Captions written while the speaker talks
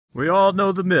We all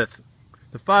know the myth.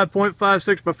 The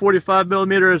 5.56 by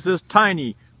 45mm is this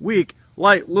tiny, weak,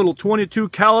 light little 22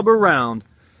 caliber round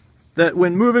that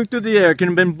when moving through the air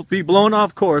can be blown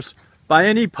off course by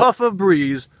any puff of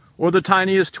breeze or the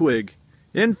tiniest twig.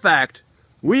 In fact,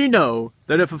 we know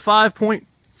that if a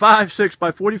 5.56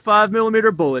 by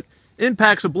 45mm bullet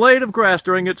impacts a blade of grass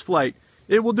during its flight,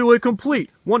 it will do a complete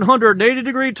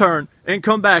 180-degree turn and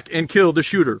come back and kill the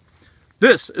shooter.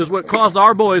 This is what caused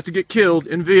our boys to get killed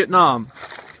in Vietnam.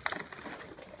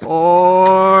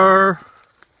 Or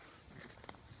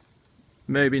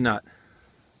maybe not.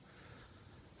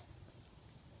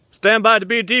 Stand by to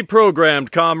be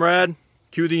deprogrammed, comrade.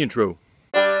 Cue the intro.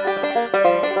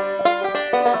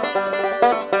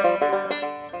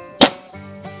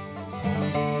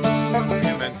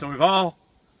 So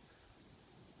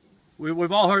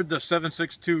we've all heard the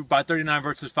 7.62 by 39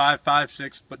 versus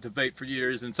 5.56 but debate for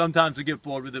years, and sometimes we get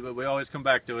bored with it, but we always come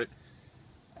back to it.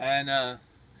 And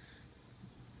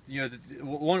you know,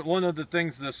 one of the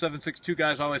things the 7.62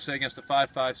 guys always say against the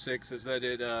 5.56 is that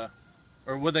it, or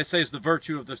what they say is the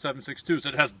virtue of the 7.62 is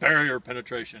that it has barrier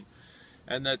penetration,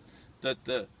 and that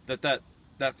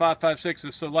 5.56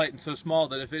 is so light and so small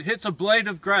that if it hits a blade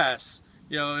of grass,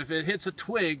 you know, if it hits a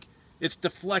twig, it's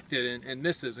deflected and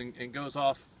misses and goes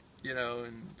off, you know,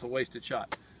 and it's a wasted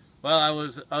shot. Well, I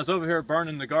was over here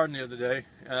burning the garden the other day,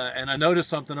 and I noticed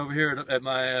something over here at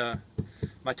my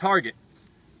my target.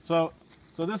 So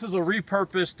this is a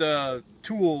repurposed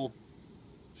tool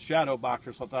shadow box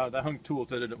or something. That hung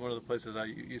tools at it at one of the places I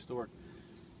used to work.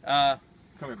 Come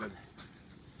here, baby.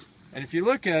 And if you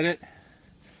look at it,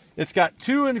 it's got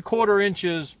 2¼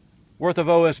 inches worth of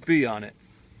OSB on it.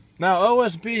 Now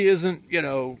OSB isn't, you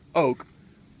know, oak,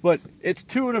 but it's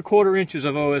 2¼ inches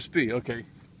of OSB. Okay,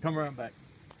 come around back.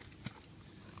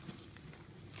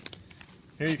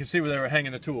 Here you can see where they were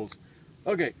hanging the tools.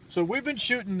 Okay, so we've been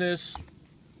shooting this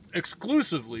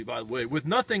exclusively, by the way, with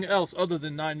nothing else other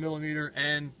than 9mm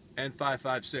and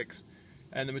 5.56,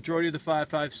 and the majority of the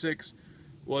 5.56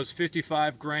 was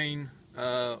 55 grain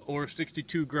or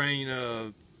 62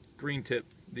 grain green tip,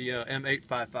 the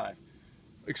M855.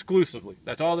 Exclusively.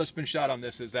 That's all that's been shot on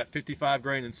this, is that 55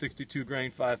 grain and 62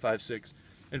 grain 5.56.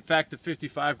 In fact, the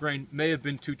 55 grain may have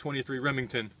been 223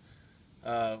 Remington,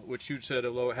 which shoots at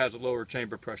has a lower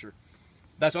chamber pressure.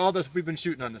 That's all that we've been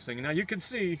shooting on this thing. Now you can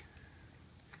see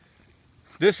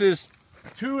this is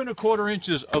 2¼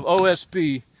 inches of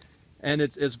OSB, and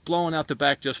it's blowing out the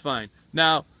back just fine.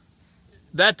 Now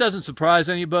that doesn't surprise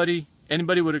anybody.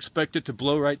 Anybody would expect it to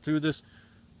blow right through this.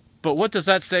 But what does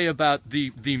that say about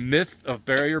the myth of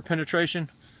barrier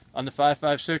penetration on the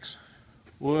 5.56?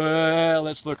 Well,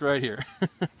 let's look right here.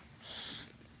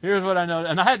 Here's what I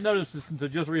noticed, and I hadn't noticed this until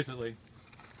just recently.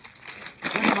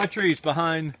 Look at my trees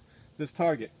behind this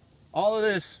target. All of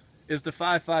this is the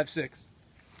 5.56.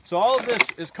 So all of this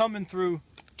is coming through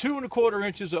 2¼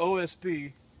 inches of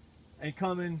OSB and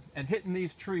coming and hitting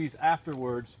these trees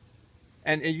afterwards.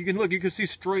 And you can look, you can see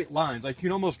straight lines. Like you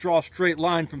can almost draw a straight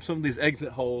line from some of these exit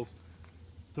holes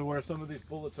to where some of these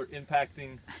bullets are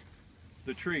impacting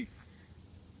the tree.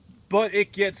 But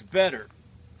it gets better.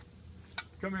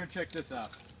 Come here and check this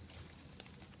out.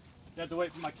 I have to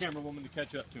wait for my camera woman to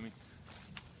catch up to me.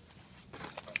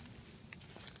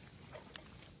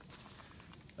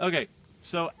 Okay,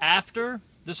 so after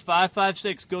this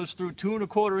 5.56 goes through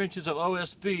 2¼ inches of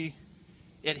OSB,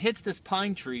 it hits this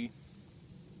pine tree.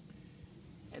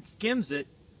 It skims it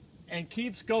and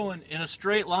keeps going in a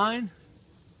straight line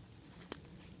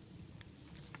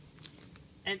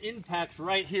and impacts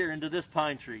right here into this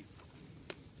pine tree.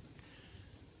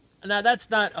 Now that's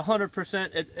not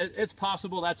 100%. It's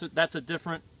possible that's a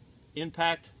different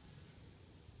impact,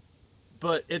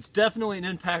 but it's definitely an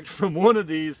impact from one of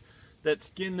these that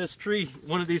skinned this tree,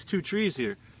 one of these two trees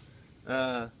here.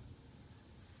 Look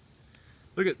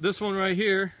at this one right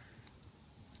here.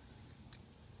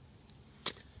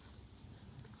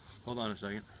 Hold on a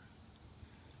second.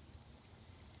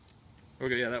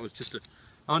 Okay, yeah, that was just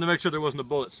I wanted to make sure there wasn't a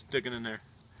bullet sticking in there.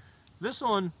 This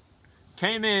one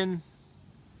came in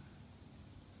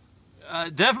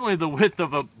definitely the width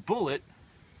of a bullet.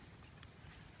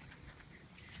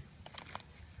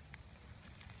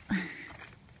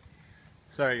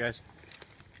 Sorry, guys.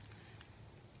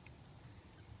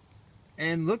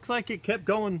 And looks like it kept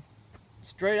going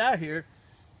straight out here.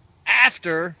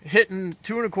 After hitting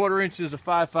 2¼ inches of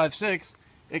 5.56,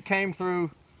 it came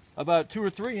through about 2 or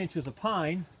 3 inches of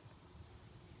pine.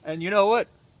 And you know what?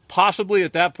 Possibly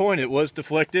at that point it was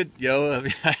deflected. Yo, I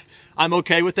mean, I'm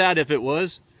okay with that if it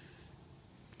was.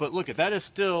 But look, that is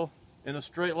still in a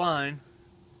straight line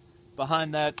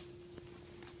behind that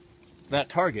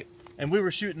target. and we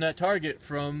were shooting that target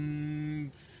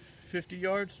from 50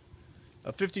 yards.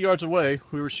 50 yards away,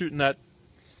 we were shooting that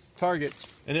target,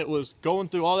 and it was going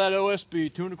through all that OSB,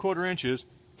 2 1/4 inches,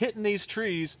 hitting these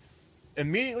trees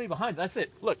immediately behind. That's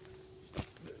it. Look,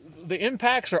 the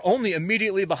impacts are only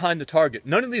immediately behind the target.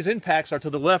 None of these impacts are to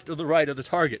the left or the right of the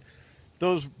target.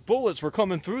 Those bullets were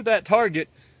coming through that target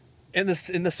in the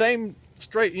same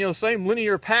straight, same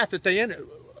linear path that they ended,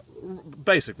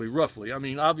 basically, roughly. I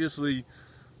mean, obviously,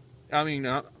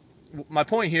 my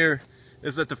point here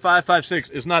is that the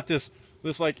 5.56 is not this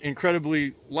like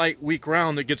incredibly light, weak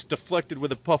round that gets deflected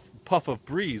with a puff of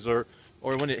breeze or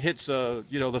when it hits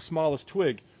the smallest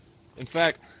twig. In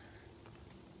fact,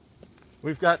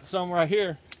 we've got some right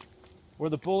here where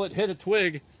the bullet hit a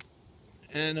twig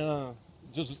and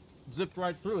just zipped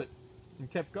right through it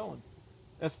and kept going.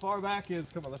 As far back as,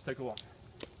 come on, let's take a walk.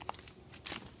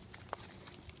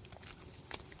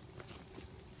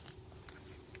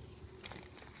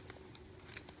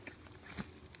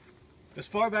 As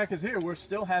far back as here, we're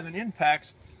still having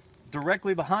impacts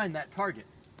directly behind that target.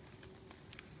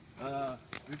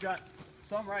 We've got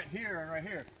some right here and right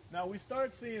here. Now we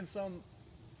start seeing some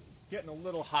getting a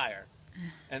little higher,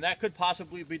 and that could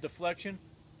possibly be deflection.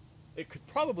 It could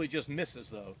probably just misses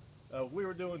though. We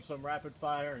were doing some rapid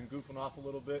fire and goofing off a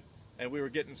little bit, and we were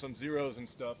getting some zeros and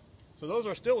stuff. So those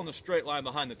are still in the straight line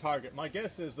behind the target. My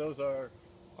guess is those are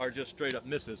just straight up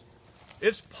misses.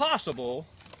 It's possible,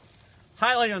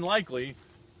 highly unlikely,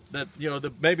 that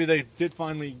maybe they did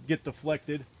finally get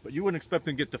deflected, but you wouldn't expect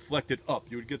them to get deflected up.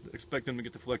 You would expect them to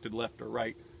get deflected left or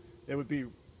right. It would be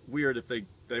weird if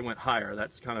they went higher.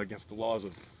 That's kind of against the laws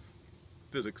of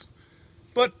physics,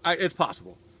 but it's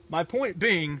possible. My point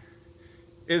being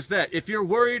is that if you're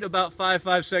worried about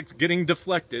 5.56 getting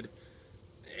deflected,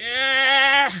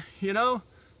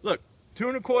 look, 2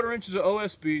 1/4 inches of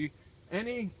OSB,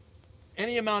 any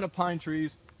amount of pine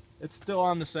trees, it's still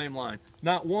on the same line.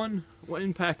 Not one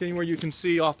impact anywhere you can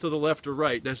see off to the left or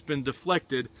right that's been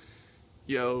deflected,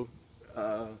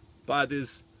 by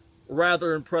these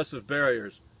rather impressive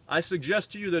barriers. I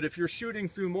suggest to you that if you're shooting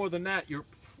through more than that, you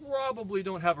probably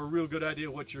don't have a real good idea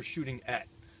what you're shooting at.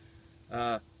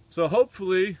 So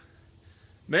hopefully,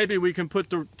 maybe we can put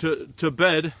to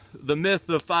bed the myth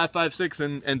of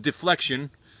 5.56 and deflection.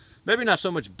 Maybe not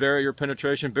so much barrier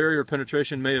penetration. Barrier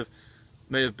penetration may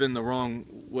have been the wrong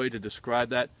way to describe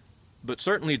that, but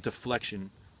certainly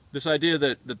deflection. This idea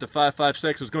that the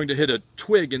 5.56 is going to hit a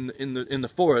twig in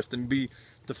the forest and be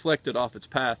deflected off its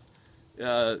path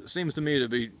seems to me to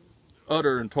be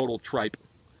utter and total tripe.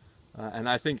 And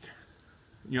I think,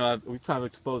 we've kind of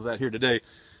exposed that here today.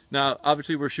 Now,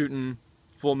 obviously, we're shooting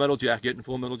full metal jacket, and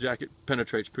full metal jacket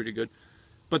penetrates pretty good.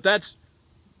 But that's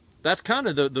kind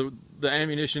of the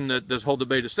ammunition that this whole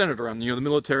debate is centered around. The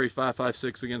military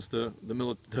 5.56 against the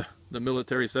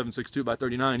military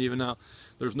 7.62x39. Even now,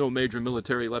 there's no major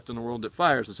military left in the world that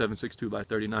fires a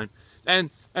 7.62x39. And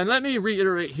let me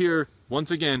reiterate here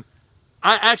once again,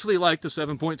 I actually like the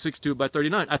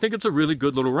 7.62x39. I think it's a really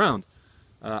good little round.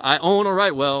 I own a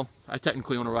rifle. Well, I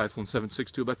technically own a rifle in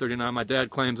 7.62x39. My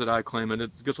dad claims that I claim it.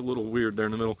 It gets a little weird there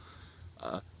in the middle.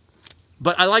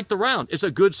 But I like the round. It's a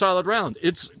good, solid round.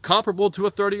 It's comparable to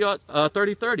a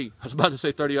 30-30. I was about to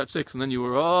say 30-06, and then you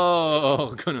were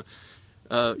gonna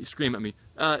scream at me.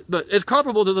 But it's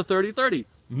comparable to the 30-30.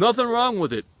 Nothing wrong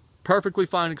with it. Perfectly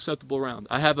fine, acceptable round.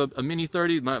 I have a Mini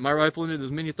 30. My rifle in it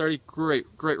is Mini 30. Great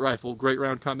rifle. Great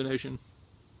round combination.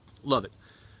 Love it.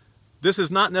 This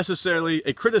is not necessarily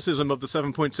a criticism of the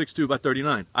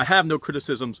 7.62x39. I have no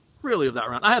criticisms really of that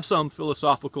round. I have some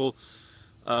philosophical,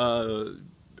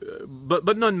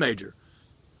 but none major.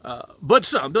 But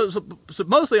some. So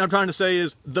mostly I'm trying to say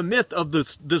is the myth of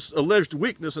this alleged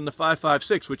weakness in the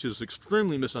 5.56, which is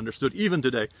extremely misunderstood even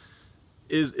today,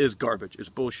 is garbage. It's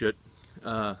bullshit.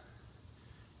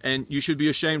 And you should be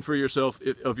ashamed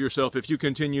of yourself if you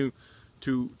continue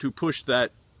to push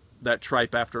that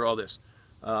tripe after all this.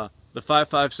 The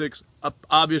 5.56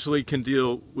 obviously can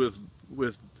deal with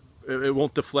it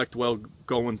won't deflect well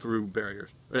going through barriers.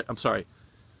 I'm sorry.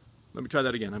 Let me try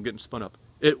that again. I'm getting spun up.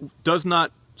 It does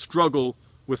not struggle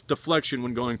with deflection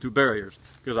when going through barriers,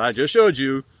 because I just showed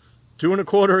you 2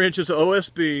 1/4 inches of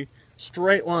OSB,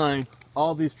 straight line,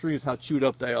 all these trees, how chewed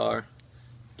up they are,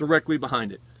 directly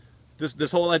behind it.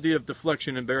 This whole idea of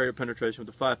deflection and barrier penetration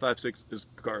with the 5.56 is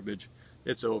garbage.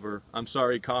 It's over. I'm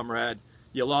sorry, comrade.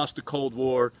 You lost the Cold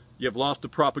War. You've lost the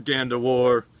propaganda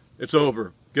war. It's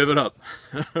over. Give it up.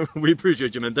 We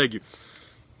appreciate you, man. Thank you.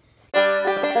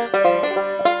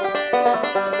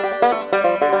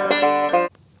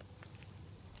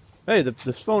 Hey,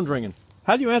 this phone's ringing.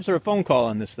 How do you answer a phone call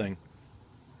on this thing?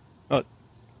 Oh,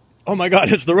 Oh my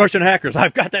God, it's the Russian hackers.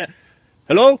 I've got that.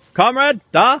 Hello, comrade?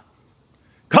 Da?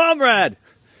 Comrade!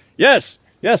 Yes,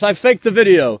 I faked the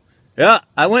video. Yeah,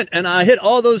 I went and I hit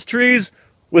all those trees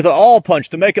with an all punch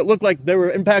to make it look like they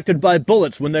were impacted by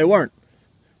bullets when they weren't.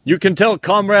 You can tell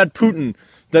Comrade Putin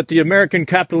that the American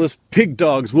capitalist pig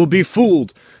dogs will be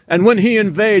fooled, and when he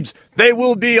invades, they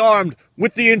will be armed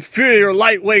with the inferior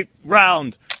lightweight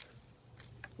round.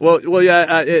 Well,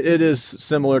 yeah, it is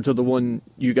similar to the one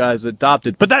you guys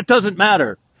adopted, but that doesn't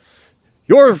matter.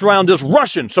 Yours round is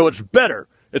Russian, so it's better.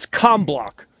 It's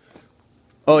Comblock.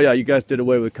 Oh yeah, you guys did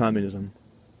away with communism.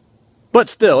 But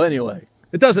still, anyway,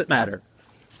 it doesn't matter.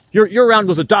 Your round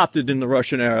was adopted in the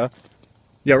Russian era.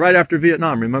 Yeah, right after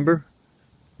Vietnam, remember?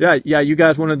 Yeah, you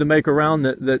guys wanted to make a round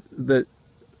that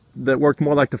worked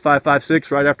more like the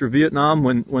 5.56 right after Vietnam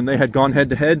when they had gone head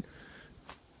to head.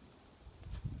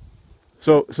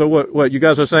 So what you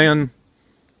guys are saying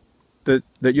that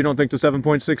you don't think the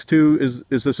 7.62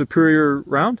 is the superior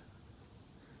round?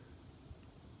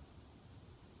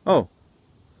 Oh.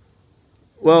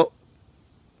 Well,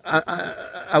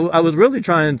 I was really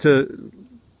trying to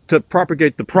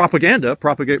propagate propaganda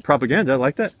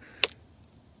like that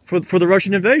for the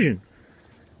Russian invasion.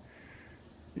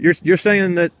 You're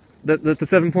saying that the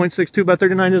 7.62 by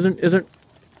 39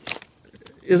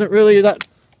 isn't really that.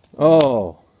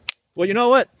 Oh, well, you know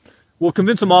what? We'll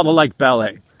convince them all to like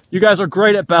ballet. You guys are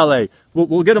great at ballet.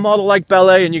 We'll get them all to like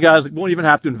ballet, and you guys won't even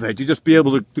have to invade. You just be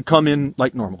able to come in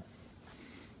like normal.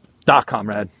 Da,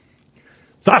 comrade.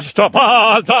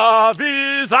 Zastopata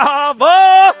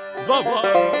vizava.